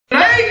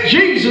is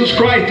Jesus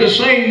Christ the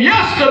same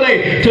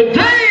yesterday,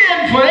 today,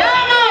 and forever.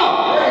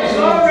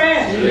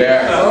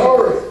 Yeah.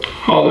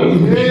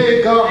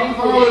 Hallelujah.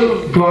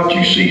 God. God,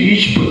 you see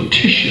each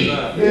petition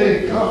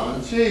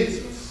God.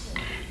 Jesus.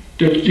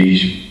 that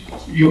these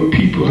your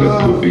people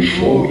have put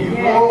before you.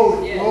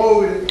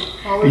 Glory.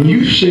 And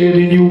you said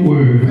in your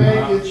word,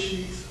 Thank you,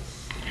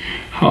 Jesus.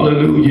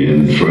 hallelujah,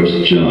 in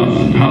 1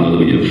 John,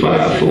 hallelujah,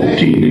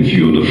 5:14, and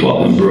few of the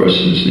following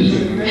verses,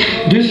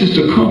 this is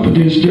the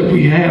confidence that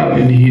we have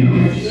in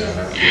him,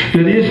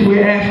 that if we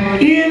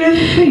ask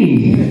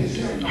anything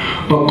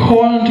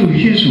according to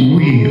his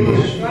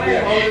will,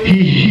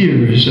 he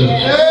hears us.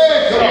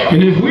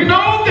 And if we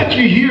know that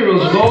you hear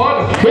us,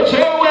 Lord,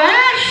 whatsoever we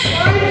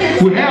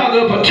ask, we have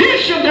the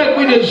petition that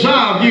we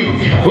desire of you.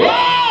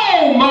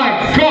 Oh my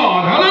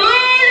God,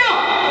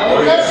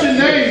 hallelujah! Bless your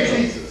name,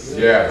 Jesus.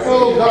 Yeah.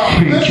 Oh God.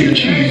 Thank you,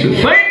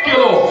 Jesus. Thank you,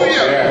 Lord.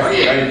 Yeah.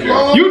 Thank you.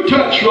 You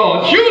touch,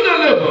 Lord. You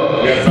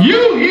deliver.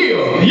 You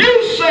heal.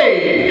 You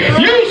save.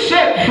 You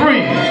set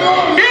free.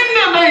 In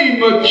the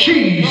name of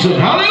Jesus.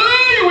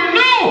 Hallelujah. We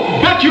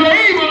know that you're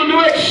able to do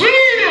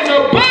exceeding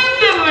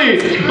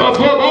abundantly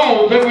above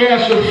all that we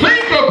ask to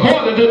think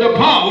according to the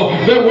power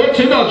that works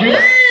in us. You're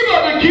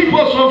able to keep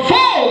us from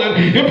falling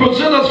and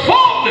present us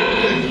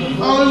faultless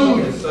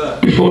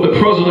before the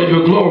presence of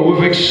your glory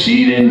with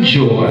exceeding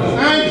joy.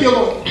 Thank you,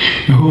 Lord.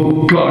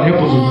 Oh God,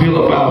 help us to build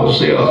up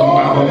ourselves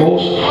on our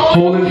most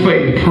holy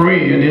faith,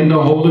 praying in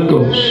the Holy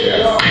Ghost.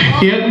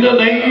 In the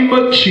name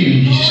of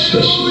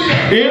Jesus.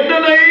 In the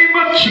name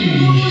of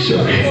Jesus.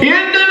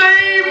 In the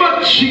name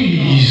of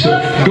Jesus.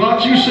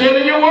 God, you said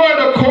in your word,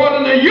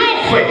 according to your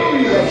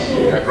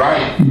faith, That's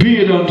right. be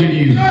it unto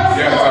you.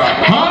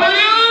 Yes,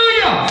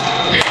 Hallelujah.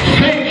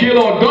 Thank you,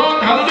 Lord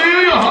God.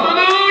 Hallelujah.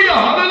 Hallelujah.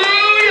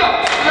 Hallelujah.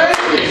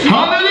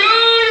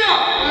 Hallelujah.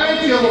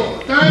 Thank you,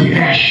 Lord. Thank We you.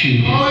 ask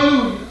you.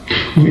 Hallelujah.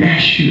 We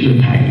ask you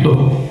tonight,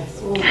 Lord.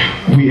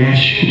 We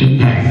ask you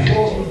tonight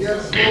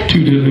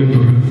to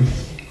deliver,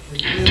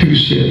 to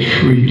set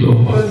free,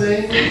 Lord.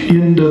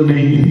 In the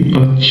name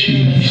of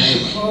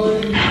Jesus.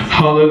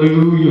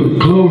 Hallelujah.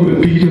 Glory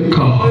be to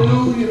God.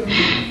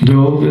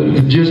 Those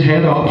that just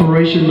had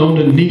operation on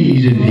the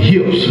knees and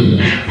hips and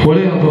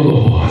whatever,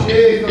 Lord.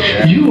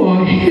 You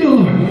are a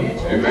healer.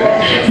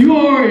 You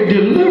are a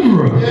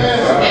deliverer.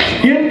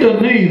 In the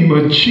name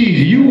of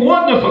Jesus. You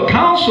wonderful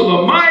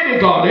counselor, mighty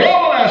God,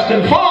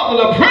 everlasting Father,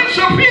 the Prince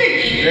of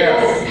Peace.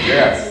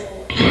 Yes.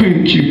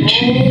 Thank you,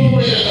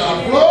 Jesus.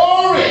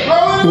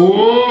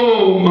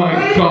 Oh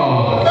my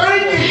God.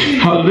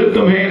 I lift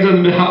them hands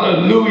and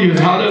hallelujah,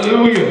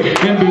 hallelujah,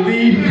 and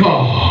believe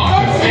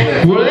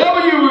God.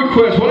 Whatever you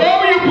request,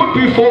 whatever you put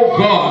before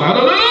God,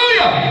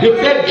 hallelujah. If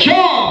that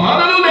job,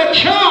 hallelujah, that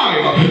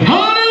child,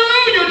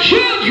 hallelujah, your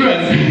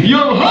children,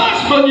 your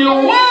husband,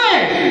 your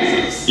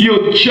wife,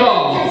 your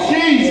job,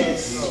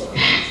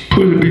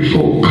 put it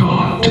before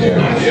God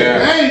tonight.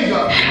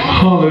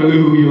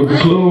 Hallelujah.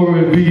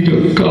 Glory be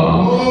to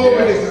God.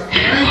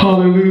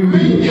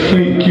 Hallelujah.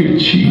 Thank you,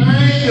 Jesus.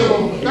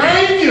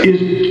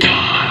 It's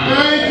done.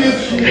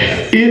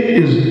 It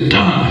is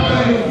done.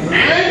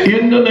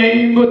 In the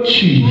name of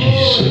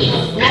Jesus.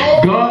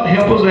 God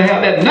help us to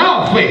have that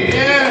now faith.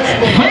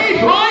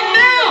 Faith right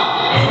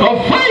now. A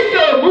faith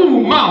that will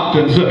move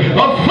mountains. A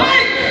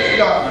faith.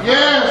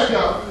 Yes,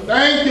 God.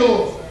 Thank you.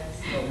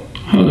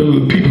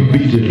 Hallelujah. People be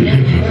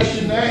delivered. Bless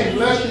your name.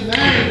 Bless your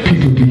name.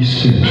 People be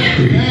set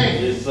free.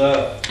 Yes,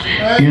 sir.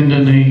 In the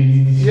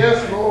name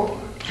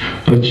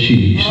of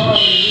Jesus.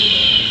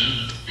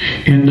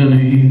 In the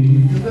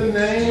name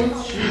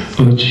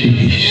of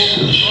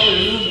Jesus.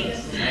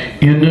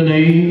 In the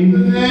name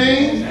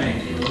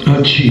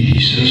of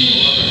Jesus.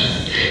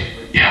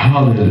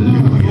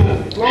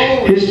 Hallelujah.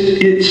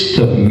 It's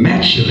the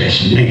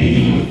matchless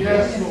name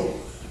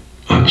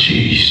of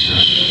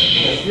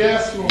Jesus.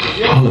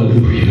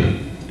 Hallelujah.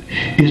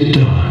 It's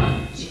done.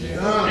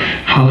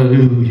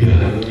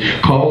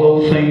 Hallelujah. Call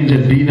those things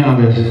that be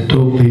not as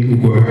though they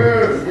were.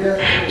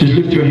 Just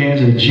lift your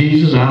hands and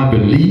Jesus, I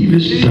believe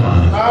it's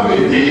done.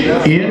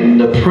 In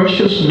the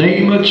precious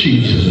name of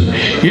Jesus.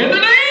 In the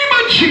name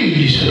of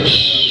Jesus.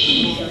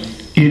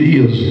 It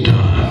is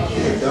done.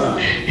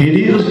 It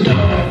is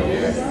done.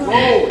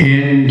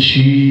 In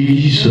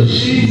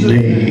Jesus'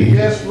 name.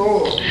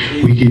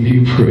 We give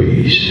you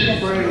praise.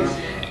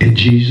 In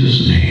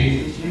Jesus'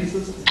 name.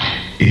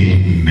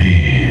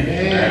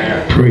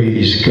 Amen.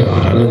 Praise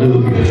God.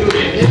 Hallelujah.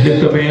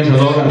 Lift up hands and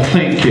Lord, I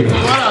thank you.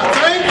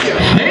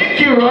 Thank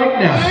you right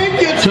now.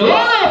 So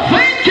Lord, I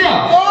thank you.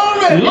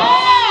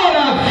 Lord,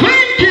 I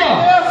thank you.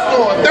 Yes,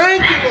 Lord.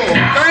 Thank you, Lord.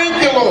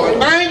 Thank you, Lord.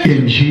 Thank you.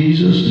 In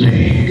Jesus'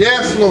 name.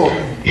 Yes, Lord.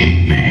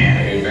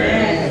 Amen.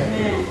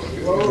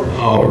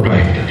 All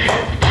right.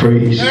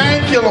 Praise God.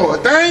 Thank you, Lord.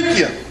 Thank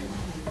you.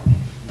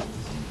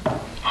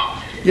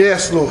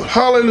 Yes, Lord.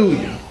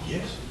 Hallelujah.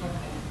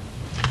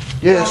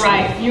 Yes. All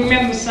right. You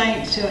remember,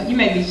 Saints, you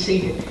may be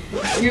seated.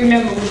 You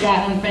remember we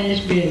got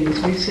unfinished business.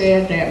 We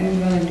said that we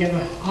were going to give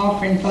an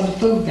offering for the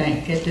food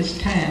bank at this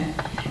time.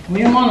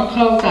 We don't want to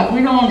close out.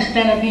 We don't want to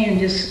stand up here and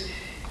just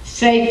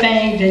say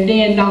things and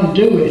then don't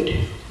do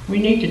it. We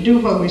need to do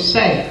what we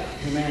say.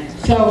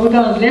 So we're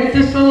going to lift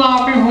this little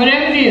offering,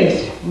 whatever it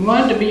is. We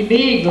want it to be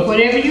big, but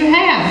whatever you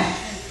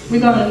have, we're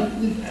going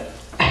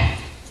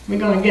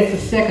to get the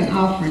second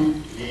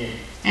offering.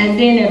 And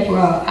then if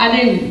I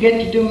didn't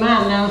get to do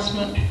my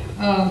announcement,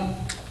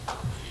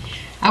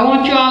 I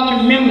want you all to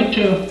remember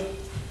to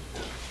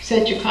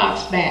set your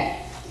clocks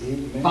back,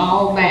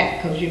 fall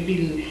back, because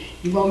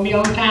you won't be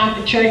on time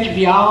for church. You'll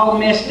be all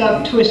messed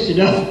up, twisted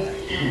up.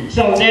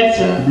 So that's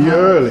an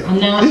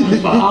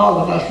announcement for all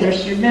of us.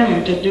 Just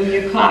remember to do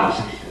your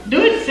clocks. Do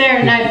it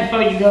Saturday night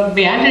before you go to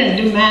bed. I didn't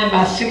do mine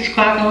by 6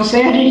 o'clock on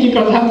Saturday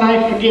because I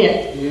might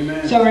forget.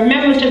 Amen. So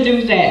remember to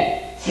do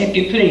that, if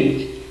you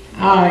please.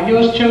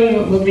 Yours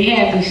truly will be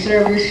having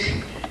service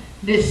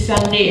this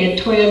Sunday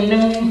at 12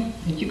 noon.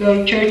 If you go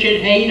to church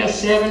at 8 or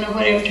 7 or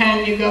whatever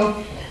time you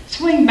go,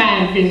 swing by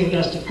and visit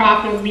us. The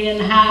prophet will be in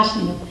the house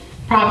and the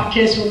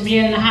prophetess will be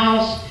in the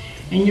house,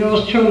 and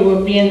yours truly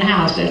will be in the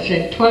house. That's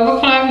at 12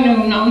 o'clock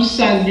noon on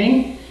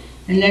Sunday,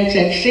 and that's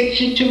at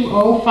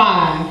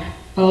 6205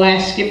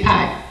 Pulaski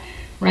Pike,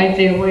 right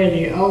there where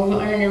the old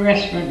Ernie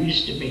restaurant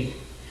used to be.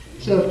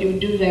 So if you would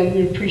do that,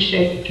 we'd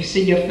appreciate to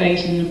see your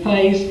face in the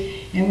place.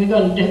 And we're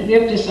going to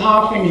lift this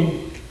offering,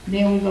 and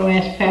then we're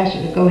going to ask Pastor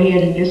to go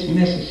ahead and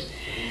dismiss us.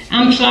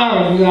 I'm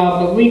sorry, you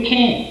all, but we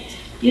can't,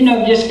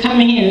 just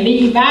come in here and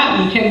leave out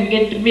until we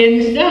get the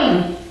business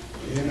done.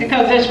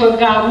 Because that's what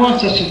God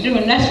wants us to do,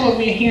 and that's what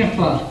we're here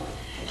for,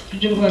 to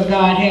do what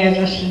God has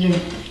us to do.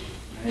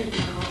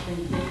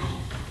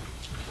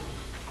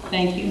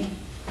 Thank you.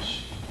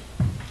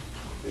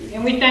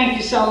 And we thank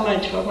you so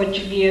much for what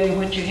you give and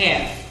what you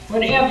have.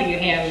 Whatever you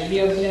have will be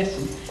a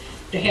blessing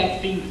to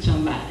help feed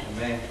somebody.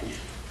 Amen.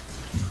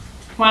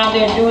 While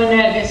they're doing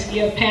that, let's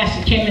give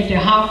Pastor Timothy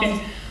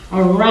Hawkins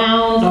a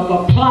round of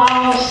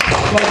applause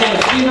for that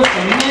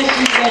beautiful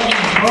message that he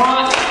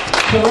brought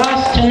to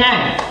us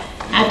tonight.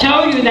 I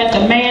told you that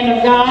the man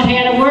of God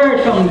had a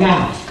word from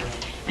God,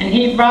 and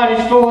he brought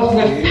it forth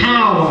with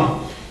power,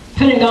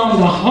 putting on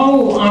the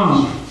whole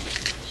armor.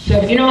 So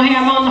if you don't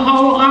have on the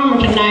whole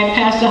armor tonight,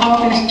 Pastor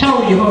Hawkins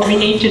told you what we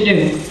need to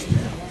do.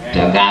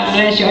 So God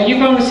bless you. Are you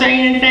going to say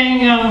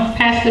anything,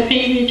 Pastor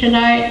Peavy,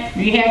 tonight?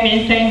 Do you have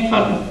anything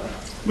for the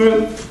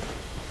group?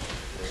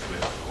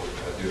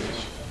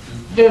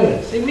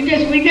 Good. See, we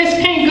just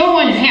can't go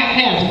in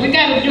haphazard. We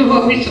got to do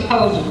what we're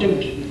supposed to do.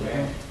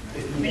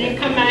 We didn't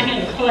come out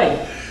here to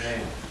play.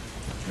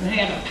 We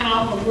had a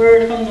powerful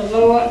word from the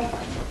Lord,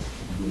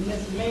 from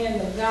this man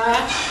of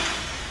God.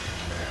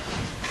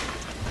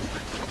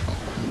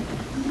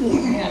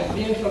 We had a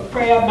beautiful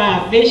prayer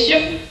by a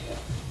bishop.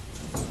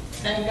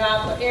 Thank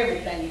God for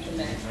everything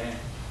tonight.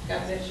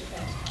 God bless you,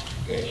 Pastor.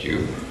 Thank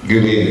you.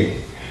 Good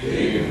evening.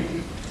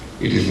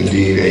 It is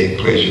indeed a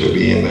pleasure to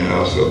be in the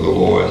house of the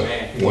Lord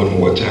one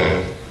more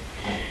time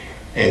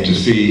and to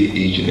see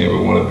each and every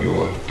one of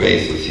your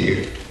faces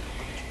here.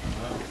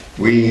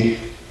 We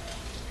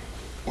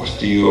are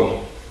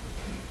still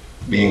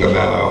being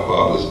about our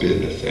Father's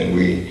business, and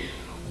we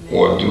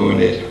are doing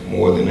it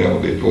more than ever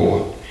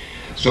before.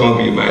 Some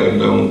of you might have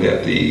known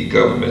that the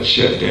government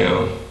shut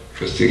down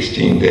for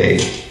 16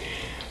 days.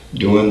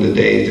 During the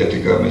days that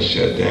the government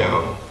shut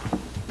down,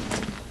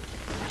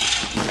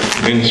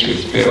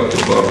 ministries felt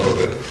the bulk of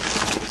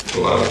it. A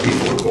lot of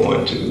people were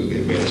going to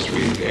the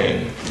ministries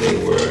and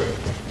they were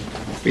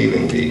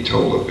feeling the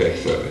total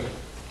effects of it.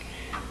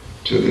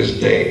 To this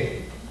day,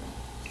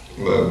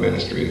 Love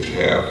Ministries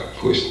have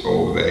pushed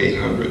over the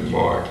 800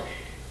 mark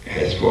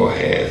as far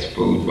as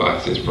food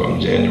boxes from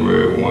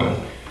January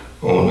 1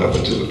 on up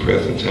until the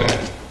present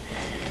time.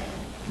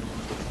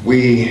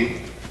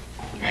 We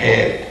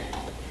had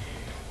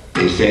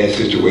a sad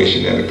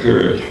situation that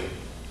occurred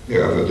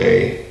the other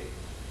day.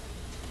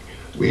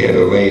 We had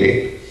a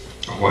lady,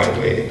 a white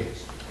lady,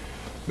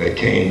 that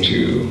came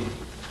to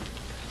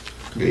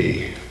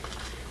the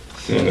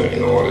center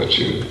in order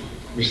to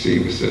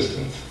receive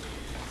assistance.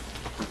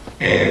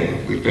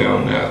 And we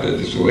found out that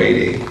this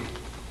lady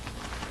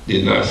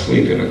did not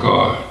sleep in a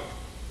car.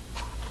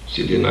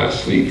 She did not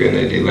sleep in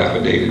a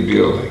dilapidated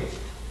building,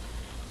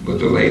 but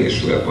the lady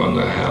slept on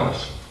the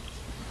house.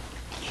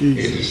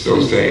 Jesus. It is so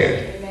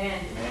sad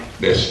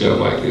that stuff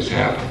like this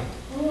happened.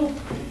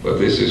 But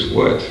this is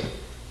what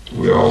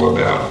we're all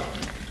about.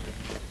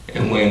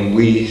 And when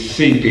we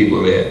see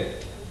people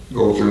that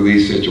go through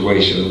these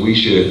situations, we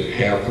should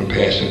have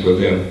compassion for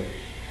them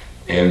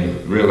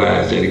and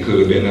realize that it could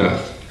have been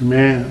us.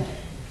 Amen.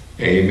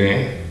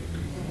 Amen.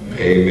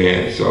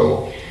 Amen.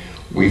 So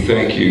we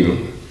thank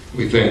you.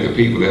 We thank the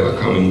people that are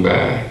coming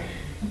by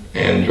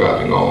and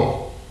dropping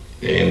off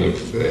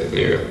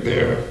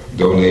their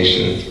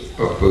donations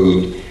of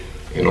food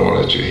in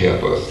order to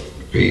help us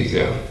feed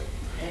them.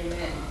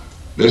 Amen.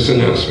 This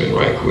announcement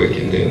right quick,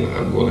 and then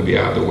I'm going to be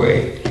out of the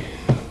way.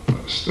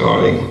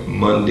 Starting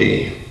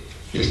Monday,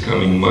 this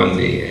coming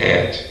Monday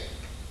at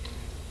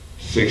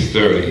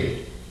 6:30,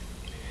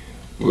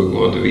 we're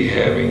going to be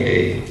having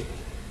a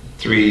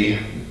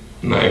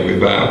 3-night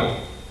revival.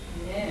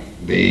 Yeah.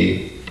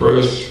 The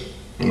first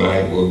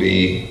night will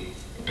be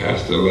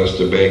Pastor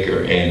Lester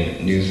Baker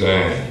and New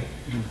Zion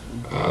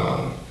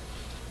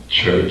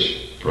church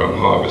from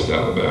Harvest,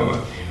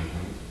 Alabama.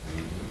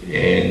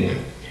 And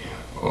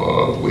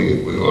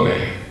we're going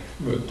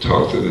to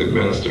talk to the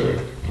minister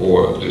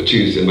for the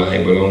Tuesday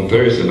night, but on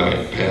Thursday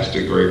night,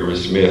 Pastor Gregory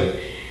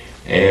Smith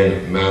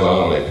and Mount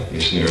Olive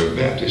Missionary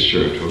Baptist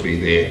Church will be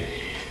there,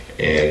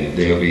 and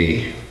they'll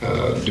be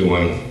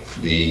doing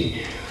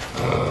the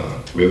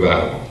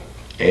revival.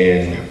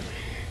 And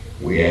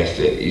we ask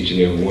that each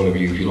and every one of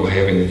you, if you don't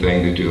have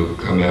anything to do,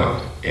 come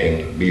out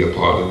and be a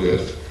part of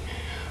this.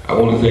 I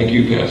want to thank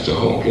you, Pastor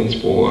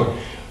Hawkins, for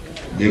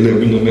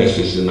delivering the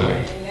message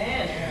tonight.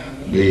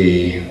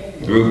 The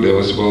group that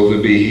was supposed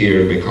to be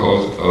here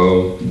because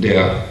of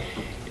death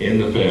in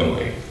the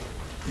family,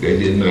 they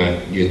did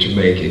not get to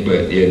make it,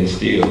 but yet and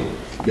still,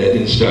 that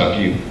didn't stop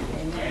you.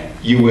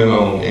 You went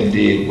on and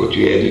did what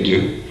you had to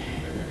do,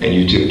 and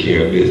you took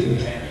care of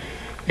business.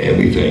 And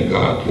we thank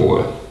God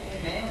for it.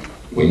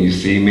 When you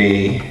see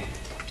me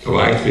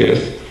like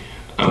this,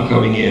 I'm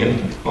coming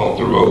in off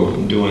the road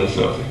and doing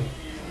something,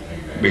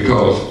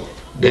 because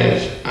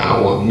that's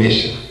our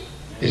mission,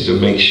 is to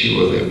make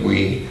sure that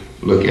we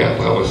look out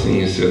for our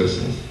senior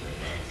citizens.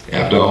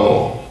 After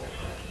all,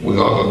 we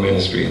are a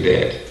ministry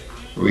that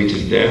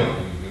reaches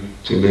down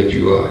to lift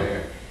you up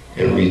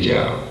and reach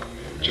out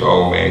to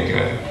all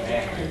mankind.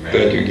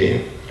 Thank you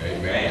again.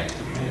 Amen.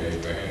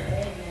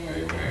 Amen.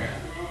 Amen.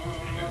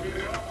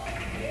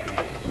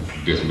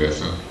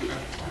 Dismiss him.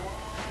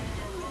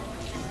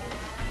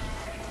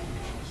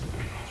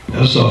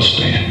 Let's all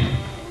stand.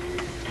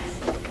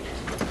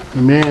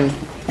 Amen.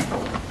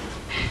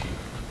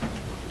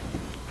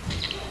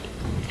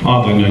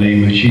 Father, in the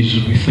name of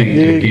Jesus, we thank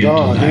you again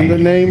God, tonight. in the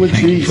name of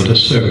Thank you Jesus. for the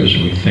service.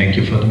 We thank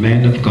you for the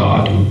man of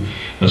God who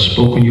has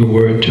spoken your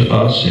word to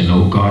us. And,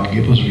 oh God,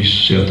 give us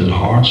receptive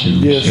hearts and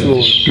Yes, receptive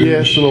Lord.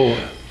 spirits Yes, Lord.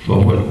 for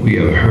what we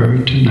have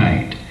heard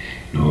tonight.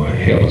 Lord,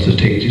 help us to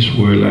take this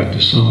word like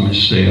the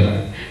psalmist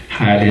said,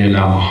 hide it in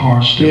our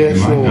hearts that Yes,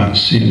 we might Lord. not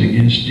sin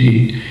against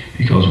thee,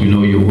 because we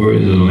know your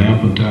word is a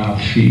lamp unto our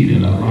feet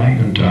and a light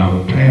unto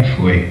our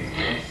pathway.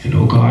 And,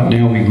 oh God,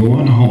 now we're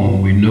going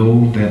home. We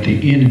know that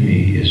the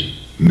enemy is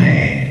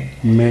mad.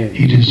 Amen.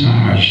 He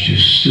desires to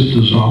sift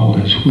us all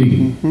as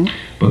wheat.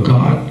 But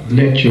God,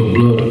 let your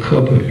blood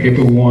cover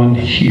everyone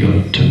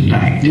here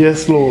tonight.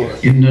 Yes, Lord.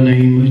 In the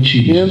name of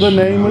Jesus. In the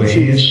name From of our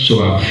Jesus. heads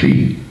to our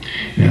feet.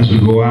 And as we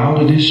go out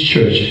of this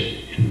church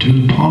into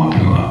the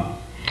parking lot,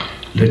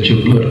 let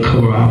your blood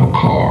cover our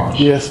cars.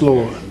 Yes,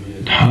 Lord.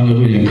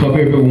 Hallelujah. And cover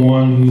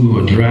everyone who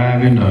are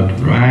driving or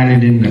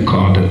riding in the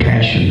car, the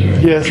passenger.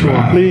 Yes, Lord.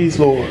 driver. Please,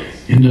 Lord.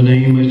 In the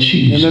name of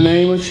Jesus. In the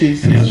name of And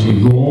Jesus. as we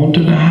go on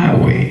to the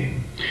highway,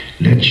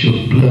 let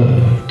your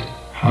blood,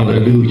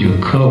 hallelujah,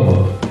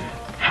 cover,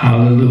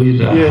 hallelujah,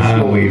 the Yes,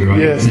 highway Lord. right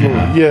Yes,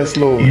 now. Lord. Yes,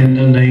 Lord. In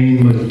the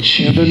name of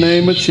Jesus. In the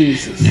name of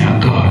Jesus. Now,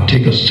 God,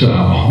 take us to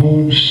our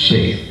home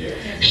safe.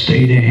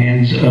 Stay in the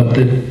hands of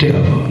the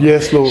devil.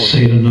 Yes, Lord.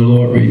 Satan, the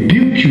Lord,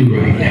 rebuke you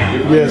right now.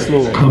 Yes,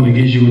 Lord. Come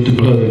against you with the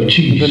blood of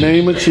Jesus. In the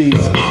name of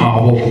Jesus. The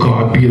power of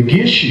God be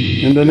against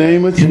you. In the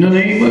name of In the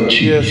Jesus. name of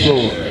Jesus. Yes,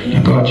 Lord.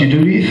 Now, God, you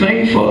do these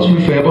things for us.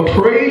 We forever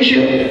praise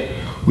you.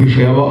 We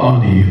forever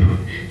honor you.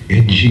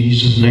 In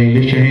Jesus' name,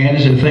 lift your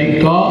hands and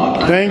thank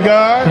God. Thank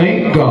God.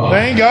 Thank God.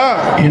 Thank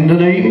God. In the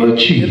name of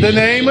Jesus. In the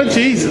name of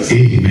Jesus.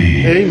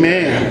 Amen.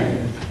 Amen.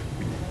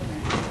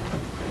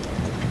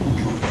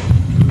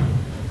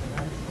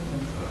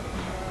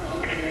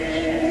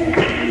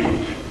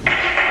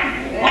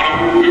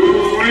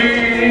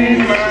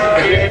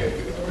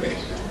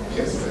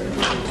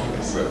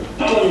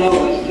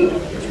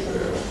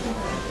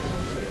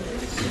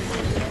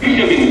 You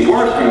should be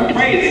working,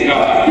 praising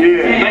God.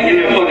 Thank you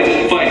for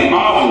this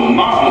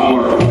marvelous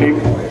work.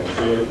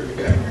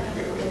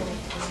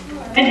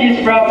 And his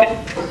brother.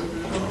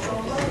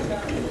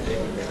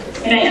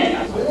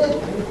 Stand.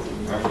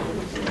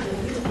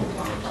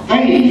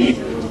 Praise.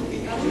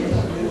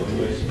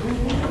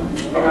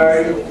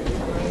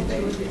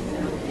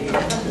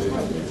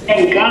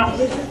 Thank God.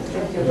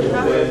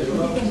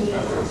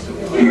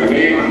 In the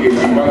name of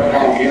Jesus, I'm going to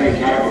call any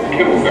type of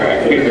chemical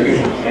activity.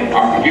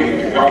 I forgive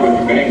the God in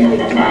the name of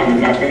my mind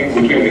and nothing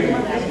within it.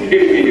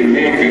 If your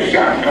legs and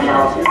shots come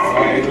out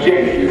and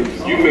inject you,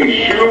 you make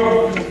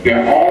sure that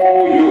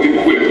all your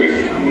equipment is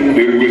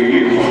with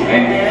you.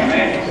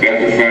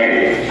 That's the same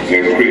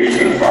as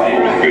Christians are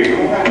supposed to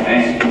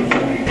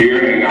be.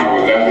 Here in our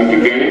lesson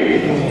today,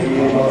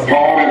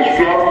 Paul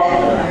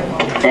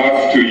instructs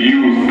us to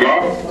use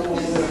God.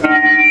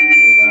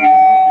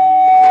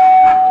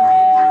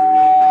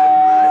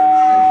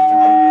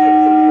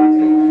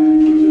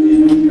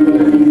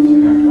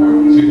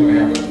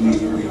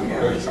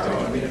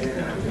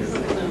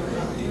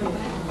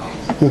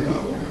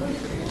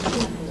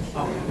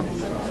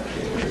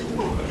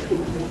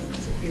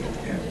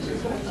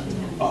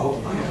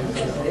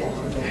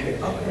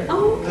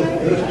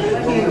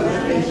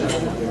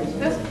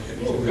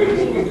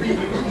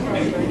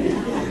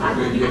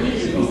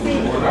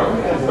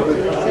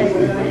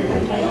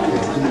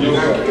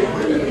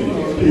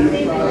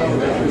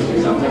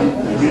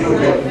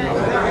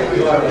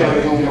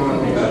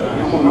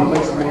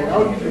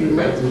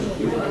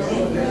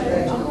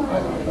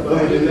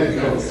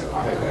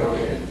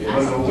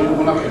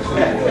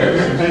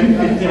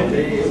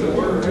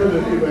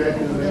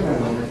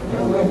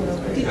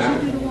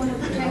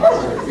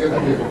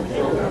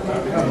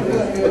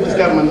 just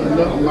got my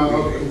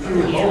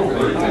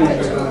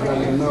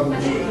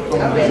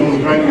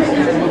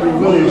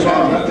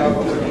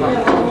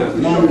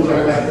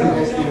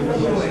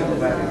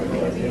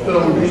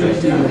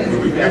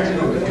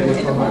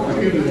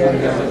computer.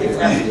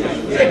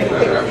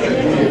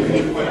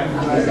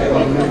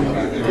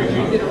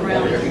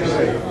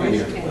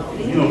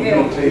 Really you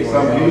don't take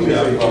something.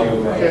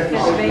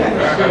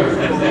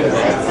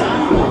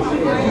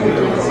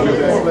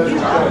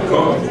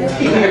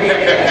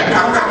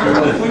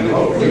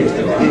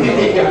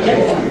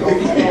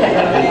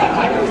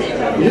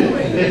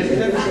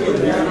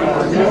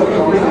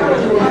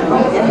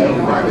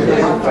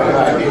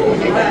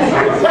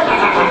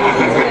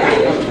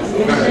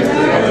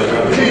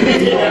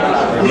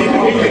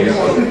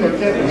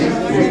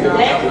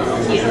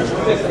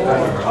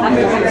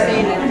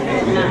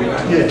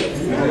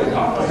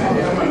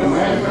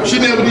 She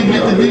never did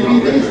get the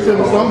DVDs to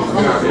the song.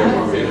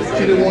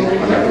 She didn't want to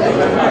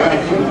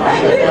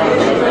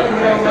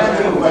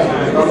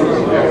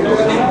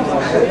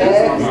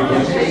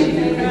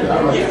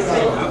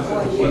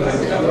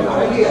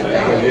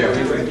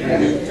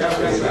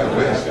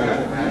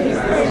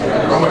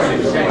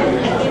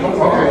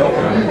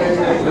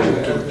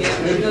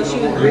she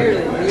was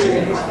rarely.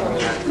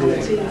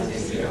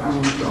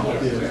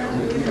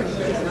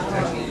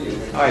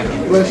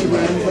 Bless you,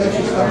 man. Bless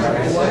you.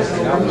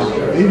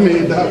 He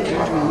made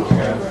that.